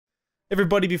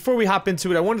Everybody, before we hop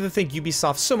into it, I wanted to thank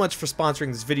Ubisoft so much for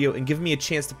sponsoring this video and giving me a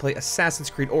chance to play Assassin's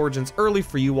Creed Origins early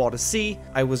for you all to see.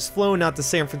 I was flown out to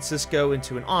San Francisco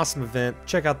into an awesome event,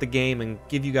 check out the game, and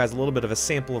give you guys a little bit of a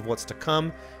sample of what's to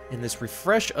come in this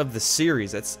refresh of the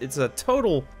series. It's a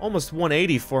total almost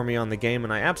 180 for me on the game,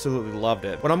 and I absolutely loved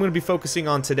it. What I'm going to be focusing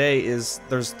on today is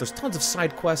there's tons of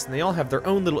side quests, and they all have their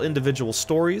own little individual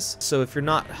stories. So if you're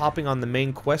not hopping on the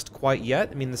main quest quite yet,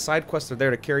 I mean, the side quests are there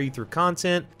to carry you through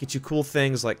content, get you cool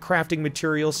things like crafting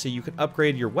materials so you can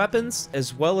upgrade your weapons,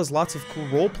 as well as lots of cool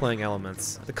role-playing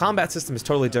elements. The combat system is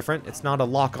totally different. It's not a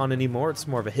lock-on anymore. It's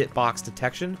more of a hitbox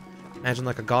detection. Imagine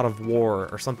like a God of War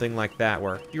or something like that,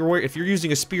 where if you're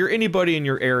using a spear, anybody in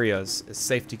your areas is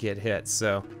safe to get hit.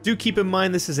 So do keep in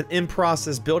mind this is an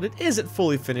in-process build. It isn't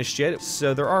fully finished yet,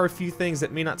 so there are a few things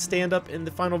that may not stand up in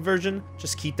the final version.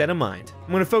 Just keep that in mind.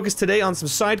 I'm going to focus today on some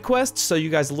side quests, so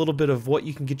you guys a little bit of what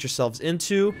you can get yourselves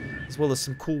into, as well as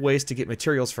some cool ways to get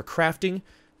materials for crafting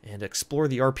and explore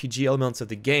the RPG elements of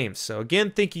the game. So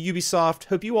again, thank you Ubisoft.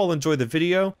 Hope you all enjoyed the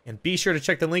video, and be sure to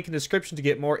check the link in the description to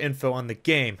get more info on the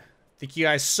game. Thank you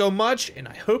guys so much, and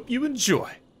I hope you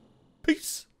enjoy.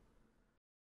 Peace.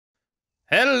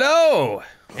 Hello,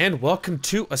 and welcome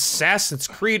to Assassin's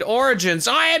Creed Origins.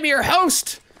 I am your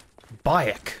host,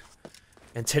 Bayek.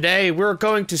 And today we're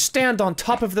going to stand on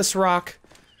top of this rock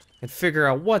and figure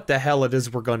out what the hell it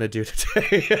is we're gonna do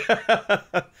today.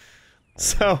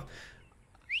 So,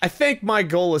 I think my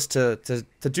goal is to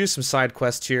do some side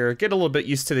quests here, get a little bit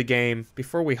used to the game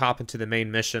before we hop into the main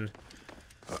mission.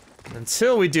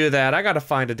 Until we do that, I gotta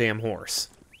find a damn horse.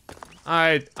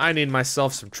 I need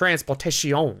myself some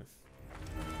transportation.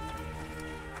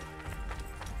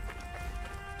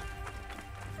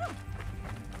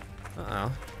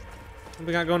 Uh-oh. What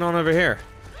we got going on over here?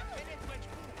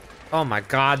 Oh my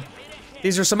god.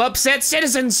 These are some upset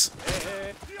citizens!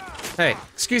 Hey,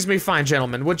 excuse me, fine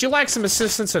gentlemen. Would you like some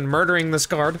assistance in murdering this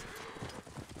guard?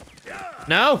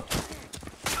 No?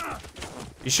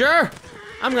 You sure?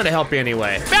 I'm gonna help you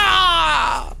anyway.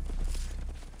 Ah!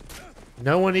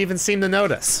 No one even seemed to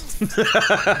notice.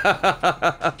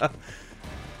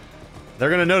 They're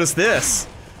gonna notice this.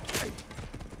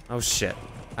 Oh shit.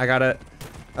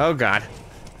 Oh god.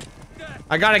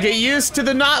 I gotta get used to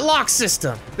the not lock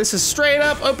system. This is straight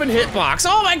up open hitbox.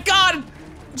 Oh my god!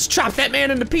 Let's chop that man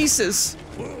into pieces.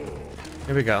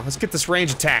 Here we go. Let's get this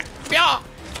range attack. Yeah!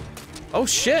 Oh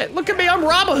shit, look at me, I'm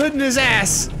Robin Hooding his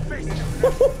ass.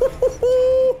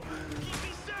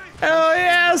 Hell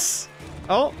yes!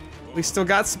 Oh, we still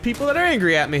got some people that are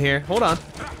angry at me here. Hold on.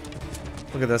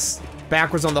 Look at this.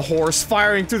 Backwards on the horse,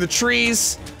 firing through the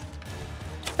trees.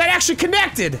 That actually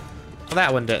connected! Well,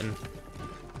 that one didn't.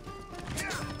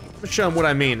 Let me show him what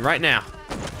I mean right now.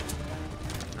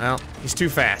 Well, he's too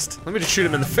fast. Let me just shoot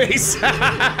him in the face.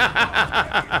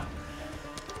 That's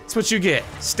what you get.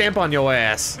 Stamp on your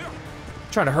ass.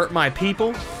 Trying to hurt my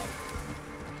people.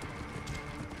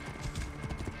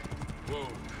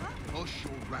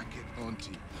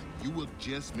 You will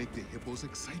just make the hippos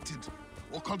excited,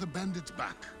 or call the bandits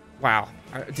back. Wow,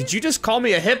 did you just call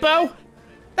me a hippo?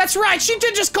 That's right, she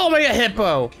did just call me a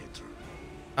hippo.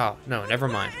 Oh, no, never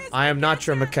mind. I am not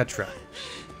your Maketra.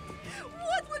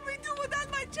 What would we do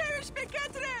without my cherished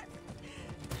Maketra?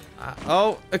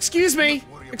 Oh, excuse me,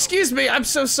 I'm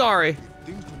so sorry.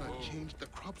 Things do not change, the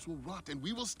crops will rot and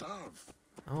we will starve.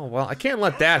 Oh, well, I can't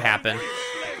let that happen.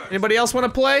 Anybody else want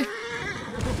to play?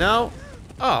 No?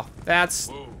 Oh, that's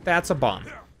a bomb.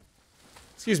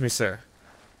 Excuse me, sir.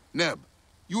 Neb,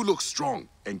 you look strong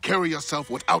and carry yourself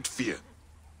without fear.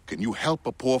 Can you help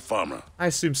a poor farmer? I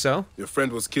assume so. Your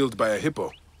friend was killed by a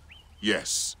hippo.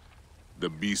 Yes.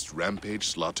 The beast rampage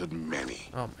slaughtered many.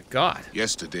 Oh my god.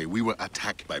 Yesterday, we were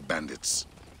attacked by bandits.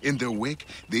 In their wake,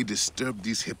 they disturbed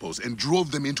these hippos and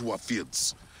drove them into our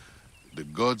fields. The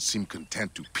gods seem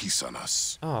content to peace on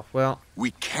us. Oh, well.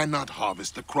 We cannot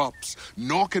harvest the crops,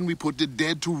 nor can we put the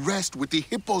dead to rest with the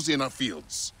hippos in our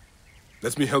fields.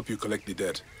 Let me help you collect the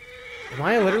dead. Am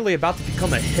I literally about to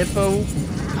become a hippo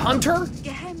hunter?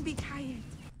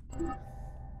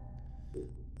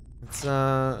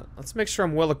 Let's make sure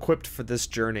I'm well equipped for this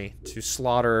journey to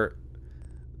slaughter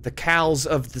the cows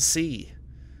of the sea.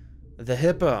 The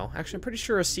hippo. Actually, I'm pretty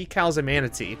sure a sea cow's a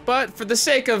manatee, but for the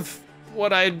sake of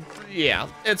yeah,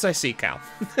 it's a sea cow.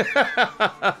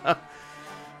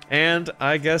 And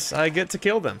I guess I get to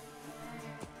kill them.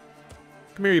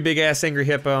 Come here, you big ass angry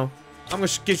hippo. I'm gonna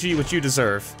give you what you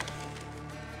deserve.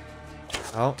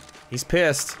 Oh, he's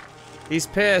pissed. He's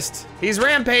pissed. He's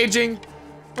rampaging.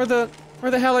 Where the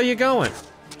hell are you going?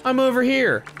 I'm over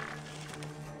here.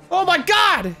 Oh my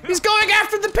god! He's going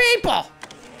after the people!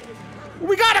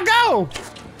 We gotta go!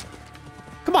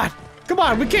 Come on. Come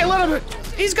on, we can't let him.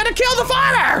 He's gonna kill the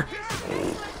farmer!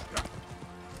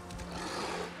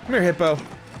 Come here, Hippo.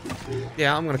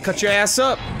 Yeah, I'm gonna cut your ass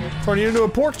up. Turn you into a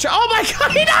pork chop. Oh my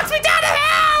god, he knocked me down to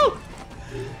hell!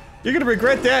 You're gonna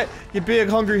regret that, you big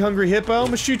hungry Hippo. I'm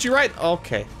gonna shoot you right.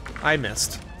 Okay, I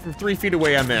missed. From 3 feet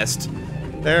away, I missed.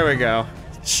 There we go.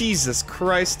 Jesus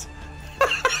Christ.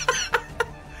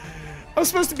 I was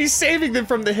supposed to be saving them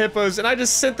from the hippos, and I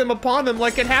just sent them upon them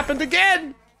like it happened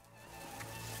again.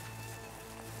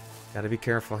 Gotta be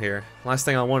careful here. Last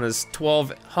thing I want is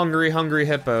 12 hungry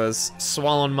hippos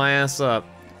swallowing my ass up.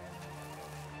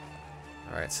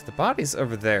 Alright, so the body's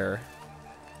over there,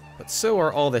 but so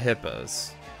are all the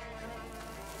hippos.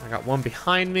 I got one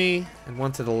behind me and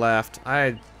one to the left.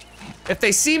 If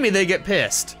they see me, they get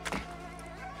pissed.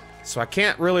 So I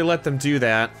can't really let them do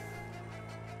that.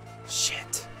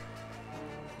 Shit.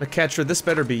 McKetra, this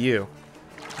better be you.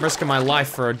 I'm risking my life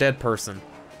for a dead person.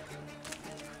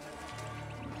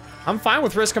 I'm fine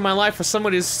with risking my life for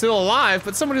somebody who's still alive,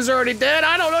 but someone who's already dead,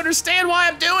 I don't understand why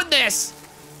I'm doing this!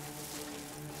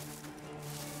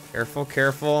 Careful,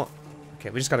 careful.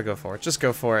 Okay, we just gotta go for it. Just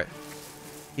go for it.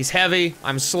 He's heavy,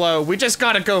 I'm slow, we just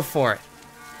gotta go for it.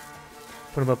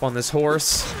 Put him up on this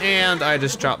horse, and I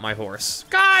just dropped my horse.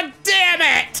 God damn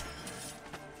it!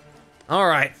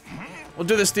 Alright, we'll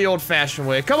do this the old-fashioned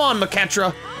way. Come on,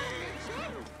 McKetra!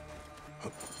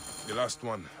 The last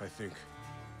one, I think.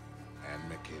 And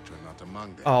McKetra not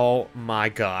among them. Oh my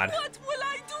god. What will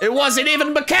I do? It wasn't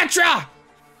even McKetra!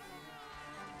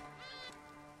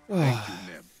 Thank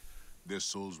you, Neb. Their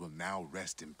souls will now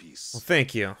rest in peace. Well,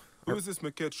 thank you. Who is this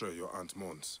McKetra your aunt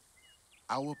mourns?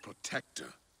 Our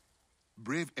protector.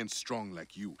 Brave and strong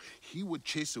like you, he would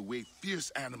chase away fierce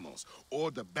animals or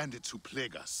the bandits who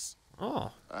plague us.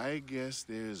 Oh. I guess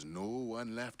there's no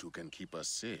one left who can keep us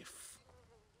safe.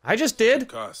 I just did.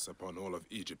 Curse upon all of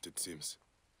Egypt, it seems.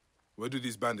 Where do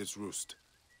these bandits roost?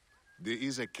 There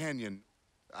is a canyon.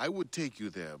 I would take you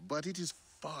there, but it is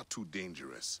far too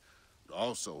dangerous.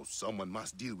 Also, someone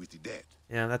must deal with the dead.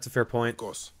 Yeah, that's a fair point. Of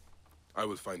course. I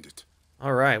will find it.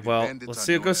 All right, well, let's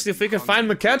go see if we can find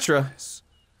McKetra.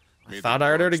 I thought I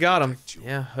had already got him.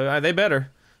 Yeah, they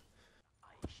better.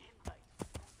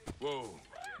 Whoa.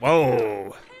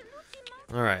 Whoa.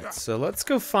 All right, so let's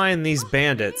go find these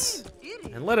bandits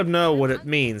and let them know what it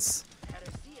means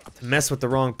to mess with the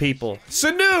wrong people.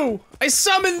 Sanu, I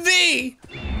summon thee!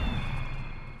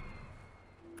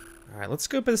 All right, let's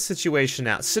scope this situation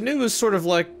out. Sanu is sort of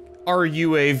like our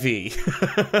UAV.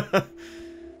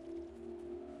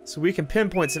 So we can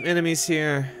pinpoint some enemies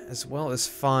here, as well as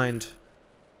find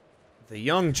the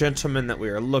young gentleman that we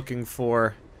are looking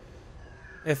for,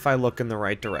 if I look in the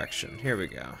right direction. Here we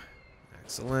go.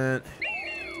 Excellent.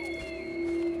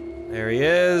 There he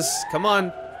is. Come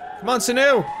on. Come on,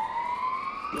 Sanu.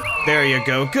 There you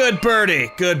go. Good birdie.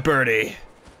 Good birdie.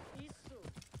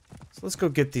 So let's go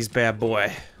get these bad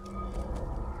boy.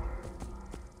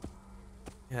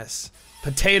 Yes.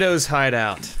 Potatoes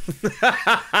hideout.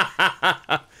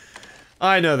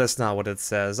 I know that's not what it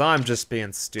says. I'm just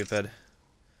being stupid.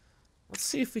 Let's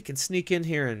see if we can sneak in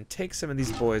here and take some of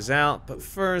these boys out. But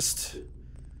first,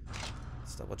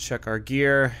 let's double check our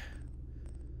gear.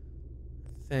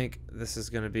 I think this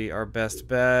is going to be our best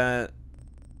bet.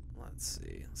 Let's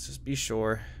see. Let's just be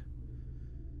sure.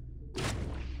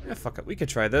 Yeah, fuck it. We could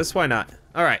try this. Why not?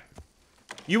 All right.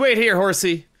 You wait here,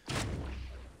 horsey.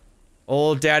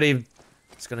 Old daddy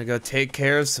is going to go take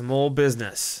care of some old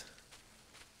business.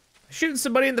 Shooting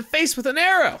somebody in the face with an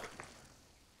arrow.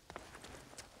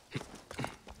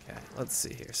 Okay, let's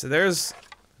see here. So there's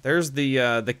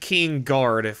the king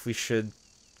guard, if we should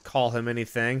call him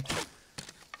anything.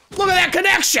 Look at that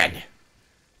connection!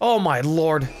 Oh my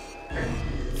lord.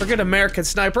 Forget American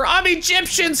sniper. I'm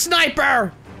Egyptian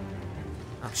sniper!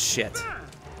 Oh shit.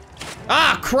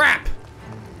 Ah, crap!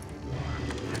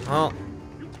 Well,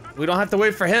 we don't have to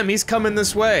wait for him. He's coming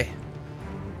this way.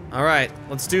 All right,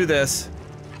 let's do this.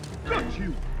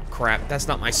 Crap, that's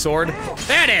not my sword.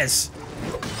 That is!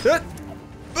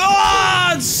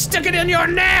 Oh, stick it in your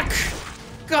neck!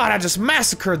 God, I just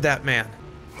massacred that man.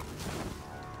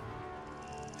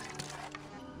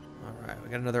 Alright, we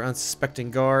got another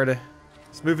unsuspecting guard.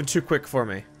 He's moving too quick for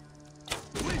me.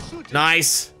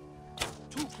 Nice!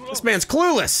 This man's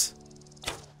clueless!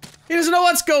 He doesn't know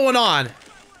what's going on!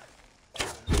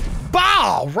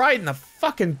 Bow! Right in the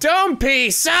fucking dome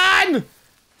piece, son!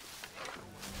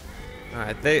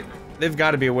 Alright, they've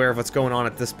got to be aware of what's going on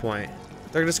at this point.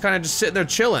 They're just kind of just sitting there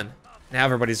chilling. Now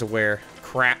everybody's aware.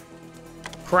 Crap.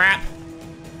 Crap.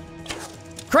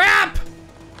 Crap!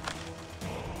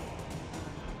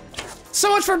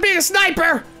 So much for being a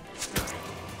sniper!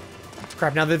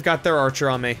 Crap, now they've got their archer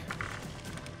on me.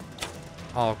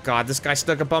 Oh god, this guy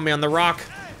stuck up on me on the rock.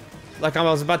 Like I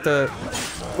was about to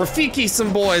Rafiki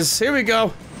some boys. Here we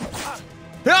go.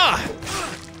 Yeah!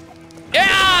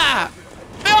 Yeah!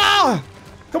 Ah!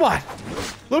 Come on. A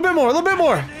little bit more, a little bit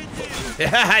more.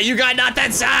 Yeah, you got not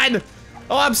that side.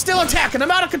 Oh, I'm still attacking.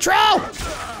 I'm out of control.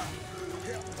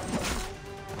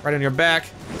 Right on your back.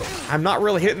 I'm not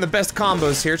really hitting the best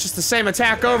combos here. It's just the same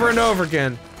attack over and over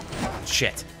again.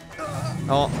 Shit.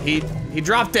 Oh, he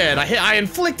dropped dead. I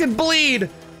inflicted bleed.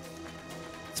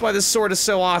 That's why this sword is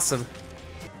so awesome.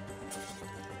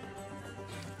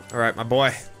 All right, my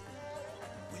boy.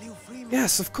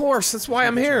 Yes, of course. That's why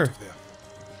I'm here.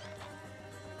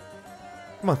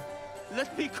 Come on.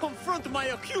 Let me confront my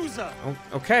accuser. Oh,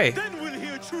 okay. Then we'll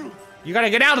hear truth. You gotta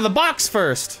get out of the box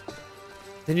first.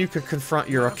 Then you could confront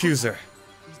your accuser.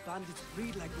 These bandits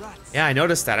breed like rats. Yeah, I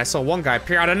noticed that. I saw one guy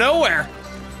appear out of nowhere.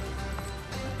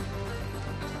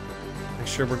 Make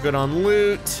sure we're good on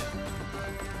loot.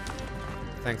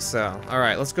 Think so. All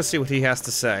right, let's go see what he has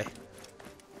to say.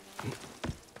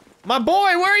 My boy,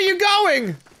 where are you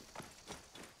going?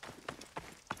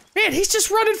 Man, he's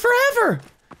just running forever.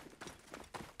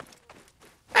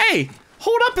 Hey,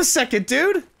 hold up a second,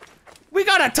 dude. We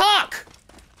gotta talk.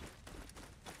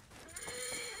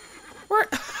 Where?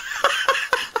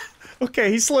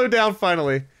 Okay, he slowed down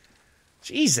finally.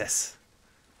 Jesus.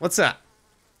 What's up?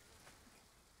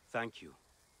 Thank you.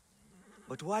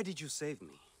 But why did you save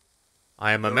me?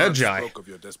 I am a No one Magi. spoke of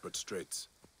your desperate straits.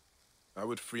 I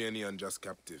would free any unjust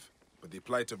captive, but the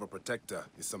plight of a protector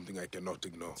is something I cannot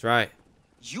ignore. That's right.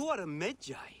 You are a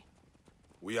Magi.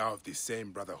 We are of the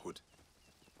same brotherhood.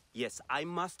 Yes, I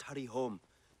must hurry home.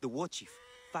 The war chief,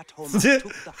 Fat Homer, took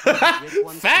the 100 red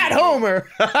ones Fat from me. Homer.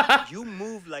 You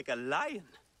move like a lion.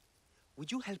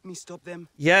 Would you help me stop them?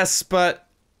 Yes, but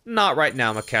not right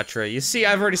now, Maketra. You see,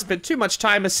 I've already spent too much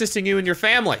time assisting you and your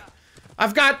family.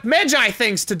 I've got Magi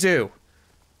things to do.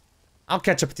 I'll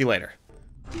catch up with you later.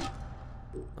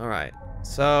 All right.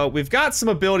 So we've got some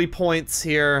ability points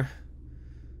here.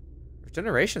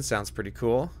 Regeneration sounds pretty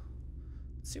cool.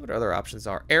 Let's see what other options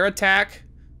are. Air attack.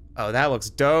 Oh, that looks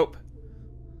dope.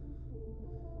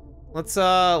 Let's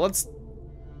that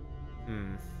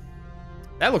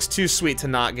looks too sweet to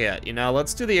not get, you know?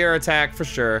 Let's do the air attack for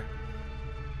sure.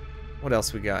 What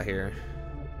else we got here?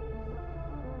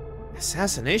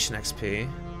 Assassination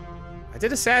XP. I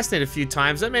did assassinate a few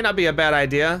times. That may not be a bad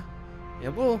idea. Yeah,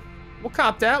 we'll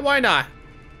cop that. Why not?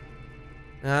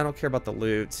 Nah, I don't care about the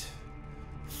loot.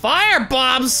 Fire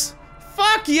bombs!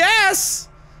 Fuck yes!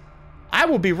 I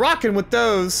will be rocking with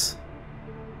those.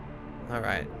 All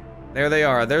right, there they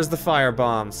are. There's the fire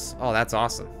bombs. Oh, that's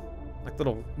awesome. Like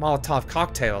little Molotov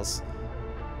cocktails.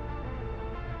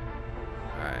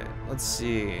 All right, let's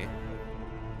see.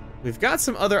 We've got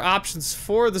some other options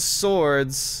for the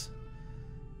swords.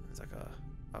 It's like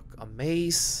a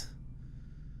mace.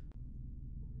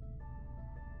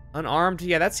 Unarmed,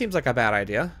 yeah, that seems like a bad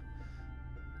idea.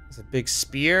 There's a big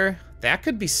spear. That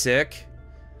could be sick.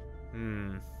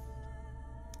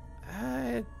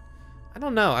 I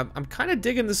don't know. I'm kind of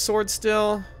digging the sword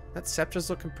still. That scepter's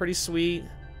looking pretty sweet.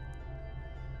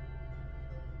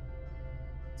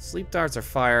 Sleep darts are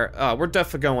fire. Oh, we're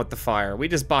definitely going with the fire. We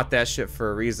just bought that shit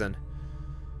for a reason.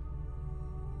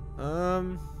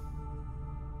 I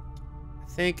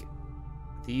think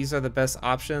these are the best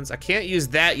options. I can't use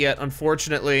that yet,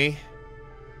 unfortunately.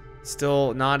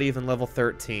 Still not even level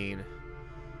 13.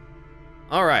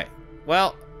 All right.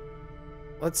 Well,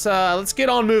 let's get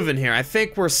on moving here. I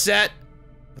think we're set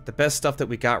with the best stuff that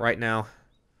we got right now.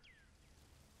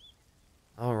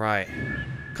 All right.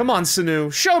 Come on,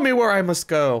 Sanu. Show me where I must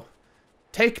go.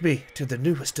 Take me to the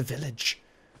newest village.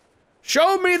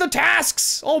 Show me the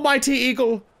tasks, almighty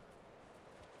eagle.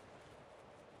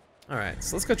 All right,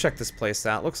 so let's go check this place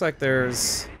out. Looks like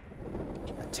there's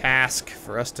a task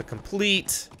for us to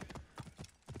complete.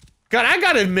 God, I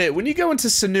gotta admit, when you go into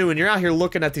Sanu and you're out here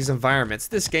looking at these environments,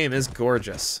 this game is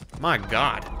gorgeous. My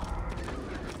God.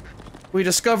 We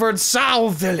discovered Sao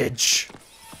Village.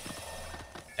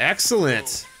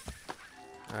 Excellent.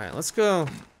 All right, let's go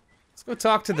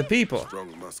talk to the people.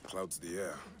 Strong musk clouds the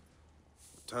air.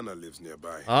 Tanner lives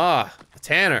nearby. Ah, a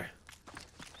tanner.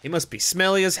 He must be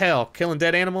smelly as hell, killing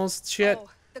dead animals, shit. Oh,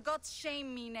 the gods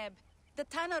shame me, Neb. The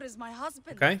tanner is my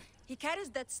husband. Okay. He carries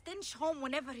that stench home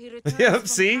whenever he returns Yeah, from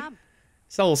see? camp.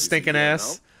 This old stinking here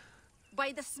ass.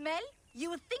 By the smell,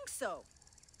 you would think so.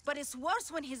 But it's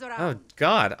worse when he's Oh, around.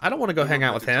 God. I don't want to go hang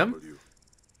out with him.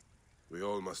 We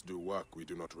all must do work we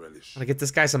do not relish. I'm gonna get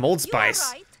this guy some Old You Spice.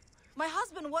 are right. My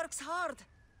husband works hard,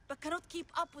 but cannot keep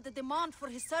up with the demand for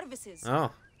his services.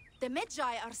 Oh. The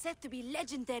Magi are said to be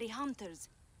legendary hunters.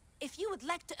 If you would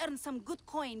like to earn some good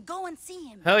coin, go and see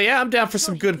him. Hell yeah, I'm down for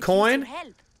some good coin.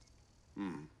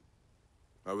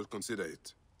 I will consider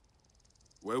it.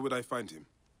 Where would I find him?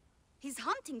 His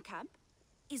hunting camp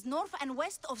is north and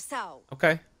west of Sao.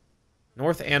 Okay.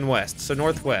 North and west, so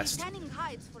northwest. Tanning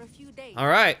hides for a few days.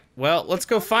 Alright, well, let's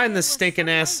go find this stinking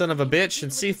ass son of a bitch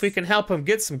and see if we can help him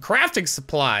get some crafting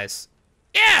supplies.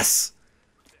 Yes!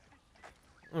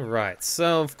 Alright,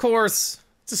 so of course,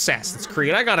 it's Assassin's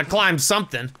Creed. I gotta climb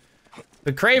something.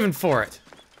 Been craving for it.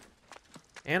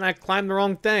 And I climbed the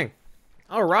wrong thing.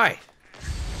 Alright.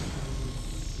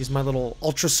 Use my little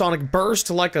ultrasonic burst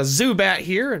like a Zubat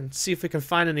here and see if we can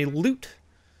find any loot.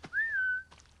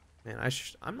 Man,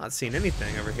 I'm not seeing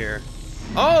anything over here.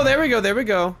 Oh, there we go, there we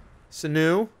go.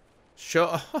 Sanu.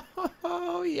 Show.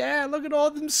 Oh, yeah, look at all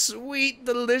them sweet,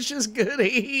 delicious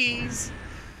goodies.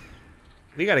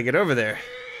 We gotta get over there.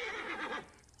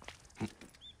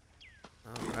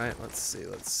 All right, let's see,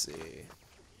 let's see.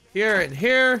 Here and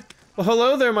here. Well,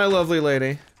 hello there, my lovely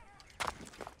lady.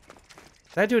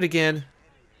 Did I do it again?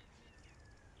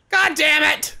 God damn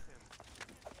it!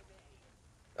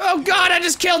 Oh God, I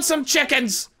just killed some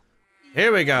chickens!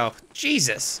 Here we go.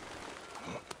 Jesus.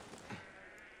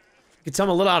 You can tell I'm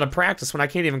a little out of practice when I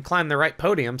can't even climb the right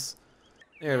podiums.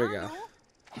 There we go.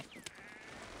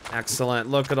 Excellent.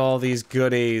 Look at all these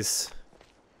goodies.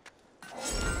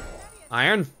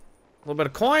 Iron. A little bit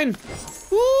of coin.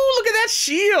 Ooh, look at that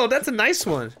shield. That's a nice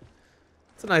one.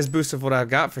 That's a nice boost of what I've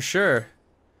got for sure.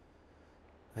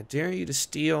 I dare you to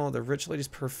steal the rich lady's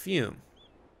perfume.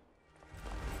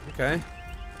 Okay.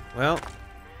 Well.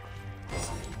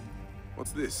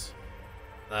 What's this?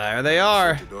 There they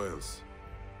are. Oils.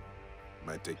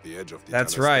 Might take the edge off the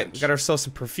That's right. We got ourselves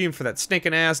some perfume for that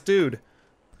stinking ass dude.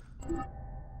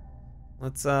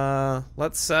 Let's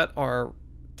set our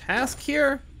task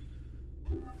here.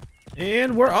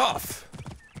 And we're off.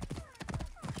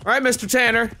 All right, Mr.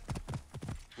 Tanner.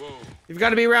 Whoa. You've got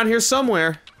to be around here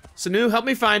somewhere. Sanu, help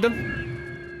me find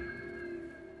him.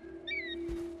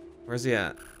 Where's he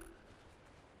at?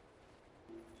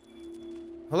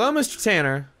 Hello, Mr.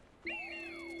 Tanner.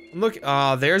 Look,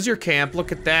 oh, there's your camp.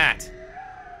 Look at that.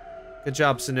 Good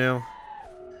job, Sanu.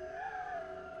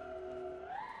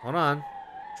 Hold on.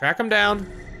 Track him down.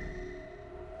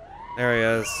 There he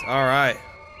is. All right.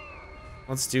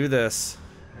 Let's do this.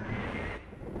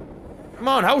 Come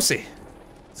on, Hosey.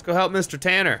 Let's go help Mr.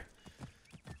 Tanner.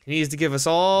 He needs to give us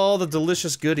all the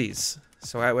delicious goodies,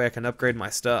 so that way I can upgrade my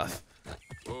stuff.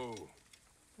 Whoa.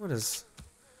 What is...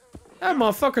 That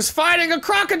motherfucker's fighting a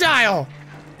crocodile!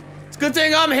 It's a good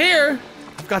thing I'm here.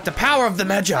 I've got the power of the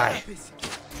Magi.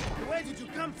 Where did you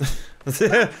come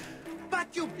from?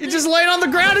 You just laid on the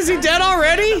ground. Is he dead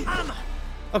already?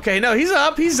 Okay, no, he's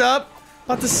up. He's up.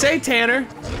 About to say, Tanner,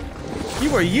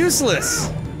 you are useless.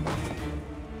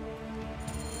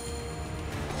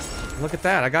 Look at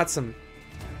that. I got some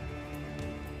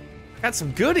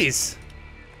goodies.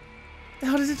 What the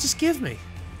hell did it just give me?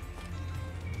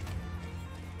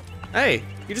 Hey,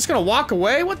 you're just gonna walk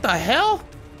away? What the hell?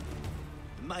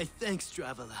 My thanks,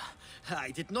 traveler.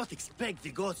 I did not expect the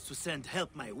gods to send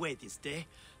help my way this day.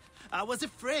 I was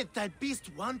afraid that beast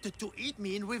wanted to eat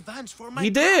me in revenge for my He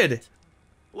did! pride.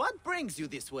 What brings you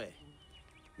this way?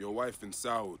 Your wife in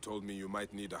Sao told me you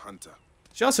might need a hunter.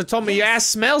 She also told me your ass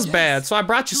smells bad, so I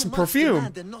brought you some perfume.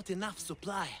 Not enough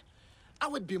supply. I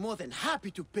would be more than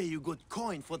happy to pay you good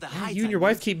coin for the hides. You and your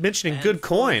wife keep mentioning good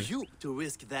coin. You to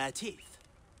risk their teeth.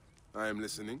 I am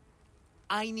listening.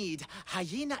 I need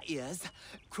hyena ears,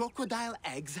 crocodile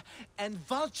eggs, and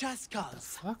vulture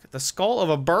skulls. Fuck, the skull of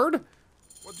a bird?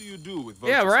 What do you do with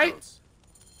vulture Yeah, right? skulls?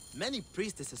 Many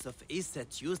priestesses of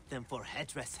Iset used them for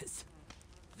headdresses.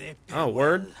 They pay Oh,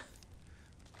 word. well.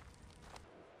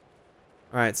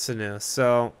 Alright, Sanu,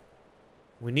 so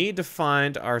we need to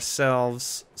find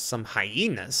ourselves some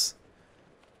hyenas.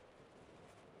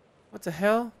 What the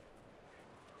hell?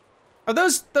 Oh,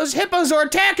 those hippos are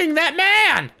attacking that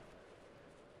man!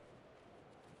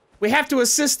 We have to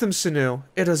assist them, Sanu.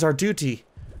 It is our duty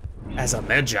as a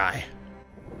Magi.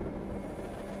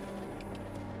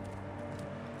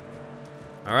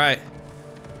 Alright.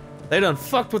 They done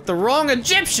fucked with the wrong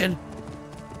Egyptian!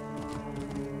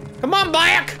 Come on,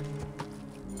 Bayek!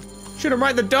 Shoot him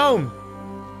right in the dome!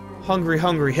 Hungry,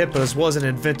 hungry hippos wasn't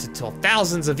invented till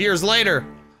thousands of years later.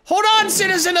 Hold on,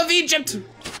 citizen of Egypt!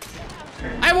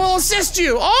 I will assist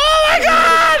you! Oh my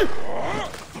god!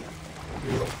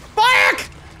 Bayek!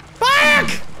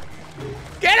 Bayek!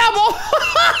 Get up!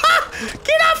 Oh.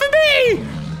 Get off of me!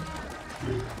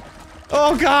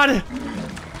 Oh god!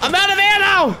 I'm out of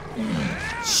ammo!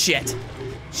 Shit.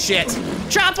 Shit.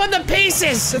 Chop on the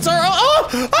pieces! It's our-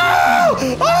 Oh!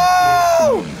 Oh!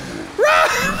 Oh!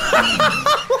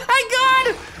 Oh my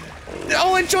god! The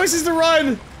only choice is to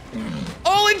run!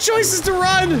 Only choice is to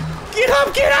run! Get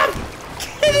up, get up!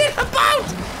 Get in the boat!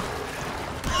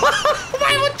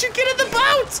 Why wouldn't you get in the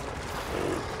boat?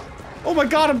 Oh my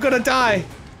god, I'm gonna die.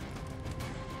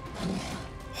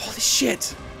 Holy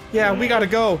shit. Yeah, we gotta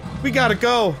go. We gotta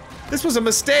go. This was a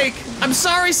mistake. I'm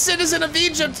sorry, citizen of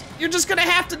Egypt. You're just gonna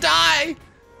have to die.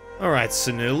 All right,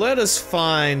 Sanu, let us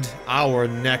find our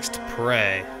next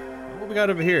prey. What we got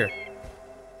over here?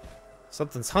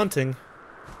 Something's hunting.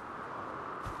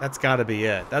 That's gotta be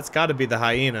it. That's gotta be the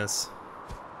hyenas.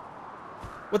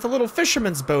 With a little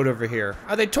fisherman's boat over here.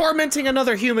 Are they tormenting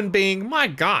another human being? My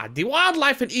god, the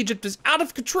wildlife in Egypt is out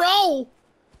of control!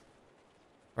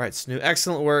 All right, Snu,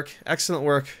 excellent work, excellent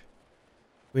work.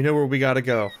 We know where we gotta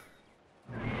go.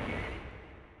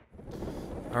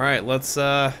 All right, let's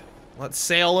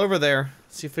sail over there.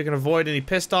 See if we can avoid any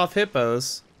pissed off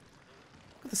hippos.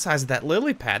 Look at the size of that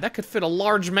lily pad. That could fit a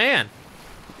large man.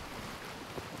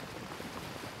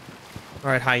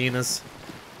 All right, hyenas.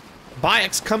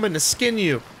 BigJIggly's coming to skin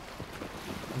you.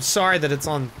 I'm sorry that it's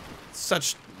on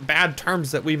such bad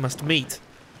terms that we must meet.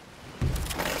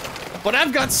 But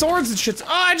I've got swords and shit. Oh,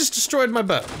 I just destroyed my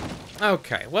boat.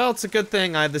 Okay, well, it's a good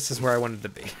thing this is where I wanted to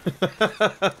be.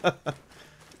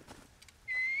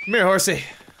 Come here, horsey.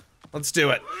 Let's do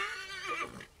it.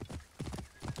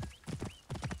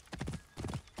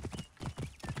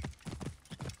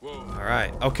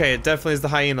 Alright, okay, it definitely is the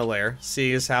hyena lair.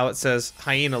 See, is how it says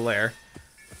hyena lair.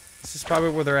 This is probably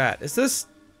where they're at. Is this?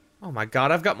 Oh my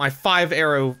god, I've got my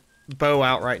 5-arrow bow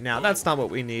out right now. That's not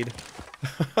what we need.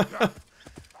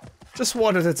 Just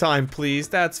one at a time, please.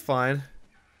 That's fine.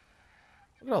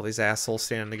 Look at all these assholes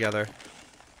standing together.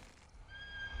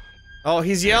 Oh,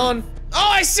 he's yelling. Oh,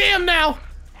 I see him now!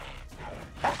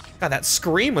 God, that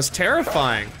scream was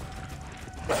terrifying.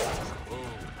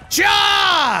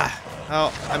 Ja!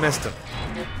 Oh, I missed him.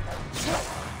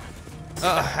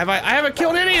 I haven't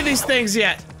killed any of these things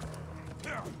yet.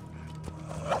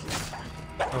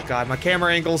 Oh god, my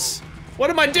camera angles. What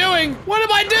am I doing? What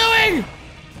am I doing?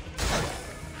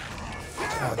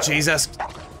 Oh, Jesus.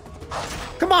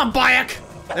 Come on,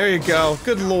 BigJIggly. There you go.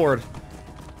 Good lord.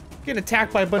 Getting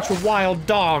attacked by a bunch of wild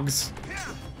dogs.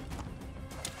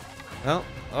 Well,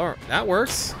 oh, that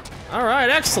works. All right,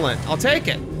 excellent. I'll take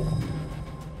it.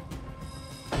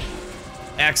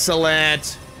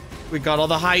 Excellent. We got all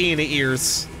the hyena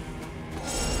ears.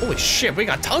 Holy shit, we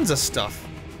got tons of stuff.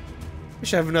 We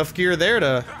should have enough gear there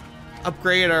to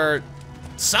upgrade our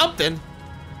something.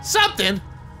 Something.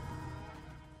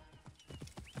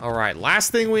 All right,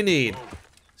 last thing we need.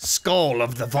 Skull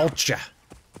of the vulture.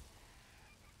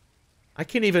 I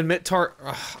can't even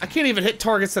hit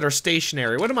targets that are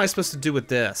stationary. What am I supposed to do with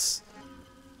this?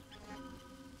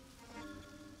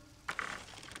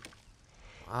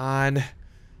 On.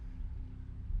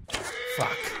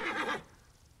 Fuck.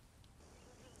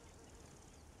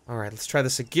 Alright, let's try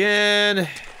this again.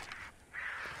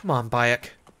 Come on, BigJIggly.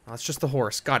 Oh, it's just the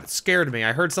horse. God, it scared me.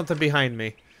 I heard something behind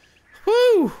me.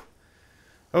 Woo!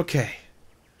 Okay.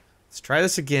 Let's try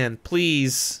this again.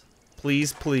 Please.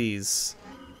 Please, please.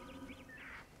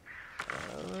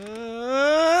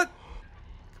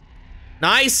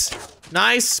 Nice!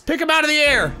 Nice! Pick him out of the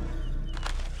air!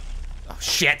 Oh,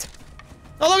 shit.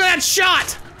 Oh, look at that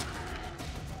shot!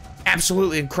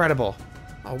 Absolutely incredible.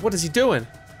 Oh, what is he doing?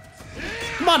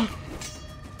 Come on!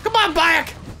 Come on,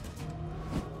 BigJIggly!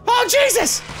 Oh,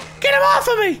 Jesus! Get him off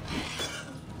of me!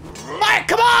 BigJIggly,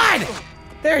 come on!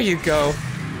 There you go.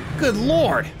 Good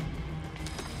lord.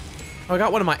 Oh, I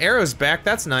got one of my arrows back.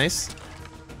 That's nice.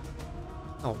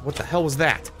 Oh, what the hell was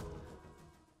that?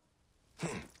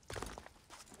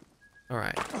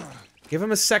 Alright. Give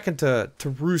him a second to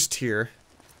roost here.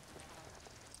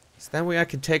 So that way I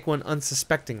can take one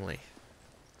unsuspectingly.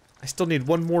 I still need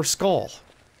one more skull.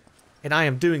 And I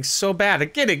am doing so bad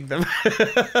at getting them.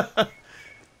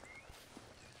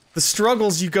 The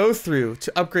struggles you go through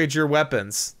to upgrade your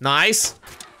weapons. Nice.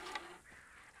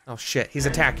 Oh shit, he's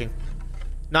attacking.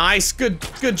 Nice, good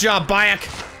job,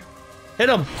 BigJIggly. Hit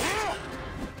him.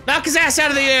 Knock his ass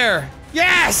out of the air.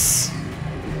 Yes!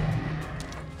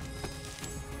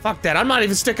 Fuck that, I'm not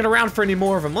even sticking around for any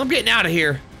more of them. I'm getting out of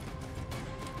here.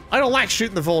 I don't like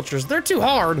shooting the vultures, they're too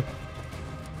hard.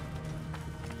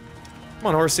 Come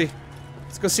on, horsey.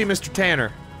 Let's go see Mr.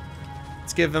 Tanner.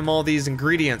 Let's give him all these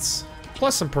ingredients,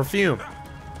 plus some perfume.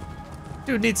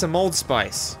 Dude needs some Old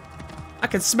Spice. I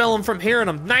can smell him from here and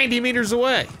I'm 90 meters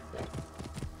away.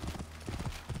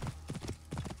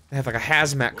 I have like a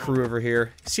hazmat crew over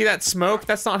here. See that smoke?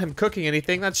 That's not him cooking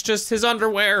anything, that's just his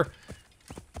underwear.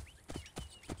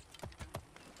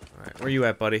 Alright, where you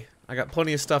at, buddy? I got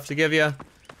plenty of stuff to give you.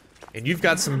 And you've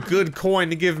got some good coin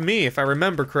to give me, if I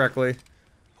remember correctly.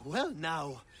 Well,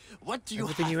 now, what do you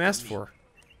Everything have you asked for.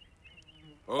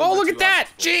 All Oh, look you at that!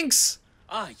 asked for. Jinx!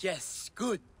 Ah, yes,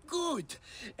 good, good.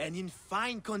 And in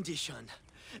fine condition.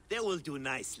 They will do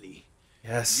nicely.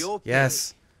 Yes, Your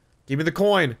yes. Give me the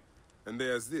coin. And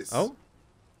there's this. Oh?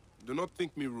 Do not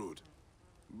think me rude,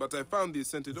 but I found these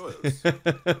scented oils.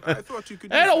 I thought you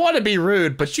could I use don't them. want to be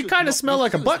rude, but you Should kind of not smell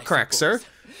like a refuse, butt I crack, sir.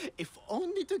 suppose. If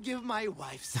only to give my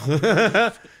wife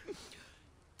something.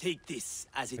 Take this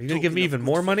as a Are you gonna give token me of even good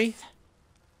more money? faith.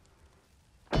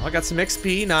 Oh, I got some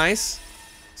XP, nice.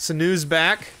 Sinu's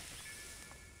back.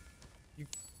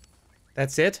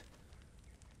 That's it?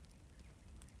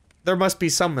 There must be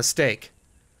some mistake.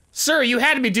 Sir, you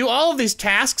had me do all of these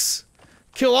tasks.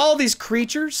 Kill all of these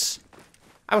creatures.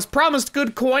 I was promised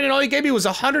good coin and all you gave me was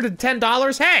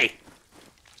 $110. Hey!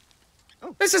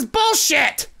 This is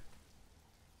bullshit!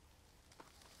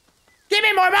 Give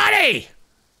me more money!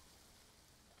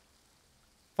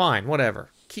 Fine, whatever.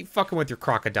 Keep fucking with your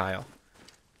crocodile.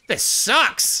 This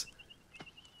sucks!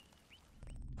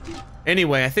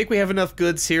 Anyway, I think we have enough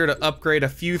goods here to upgrade a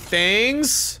few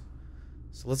things.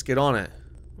 So let's get on it.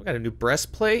 We got a new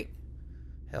breastplate.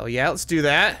 Hell yeah, let's do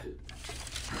that.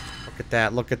 Look at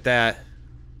that, look at that.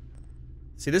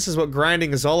 See, this is what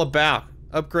grinding is all about.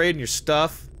 Upgrading your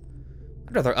stuff.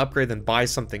 I'd rather upgrade than buy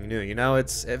something new, you know?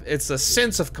 It's a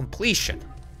sense of completion.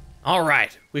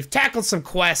 Alright, we've tackled some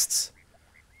quests.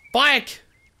 Bike!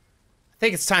 I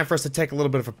think it's time for us to take a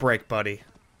little bit of a break, buddy.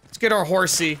 Let's get our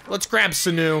horsey, let's grab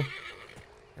Sanu,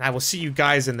 and I will see you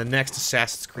guys in the next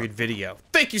Assassin's Creed video.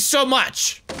 Thank you so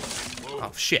much!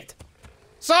 Oh, shit.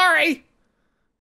 Sorry!